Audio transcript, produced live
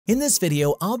In this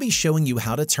video, I'll be showing you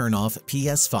how to turn off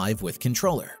PS5 with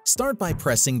controller. Start by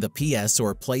pressing the PS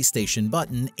or PlayStation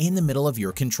button in the middle of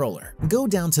your controller. Go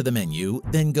down to the menu,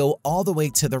 then go all the way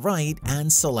to the right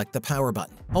and select the power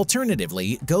button.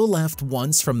 Alternatively, go left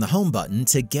once from the home button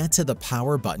to get to the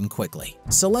power button quickly.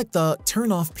 Select the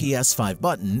Turn Off PS5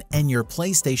 button and your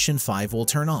PlayStation 5 will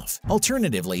turn off.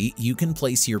 Alternatively, you can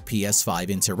place your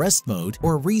PS5 into rest mode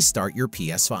or restart your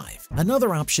PS5.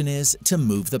 Another option is to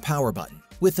move the power button.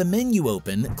 With the menu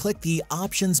open, click the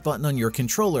Options button on your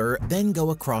controller, then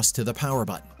go across to the power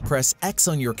button. Press X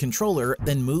on your controller,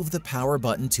 then move the power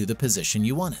button to the position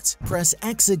you want it. Press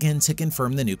X again to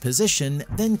confirm the new position,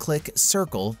 then click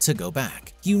Circle to go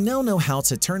back. You now know how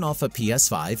to turn off a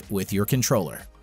PS5 with your controller.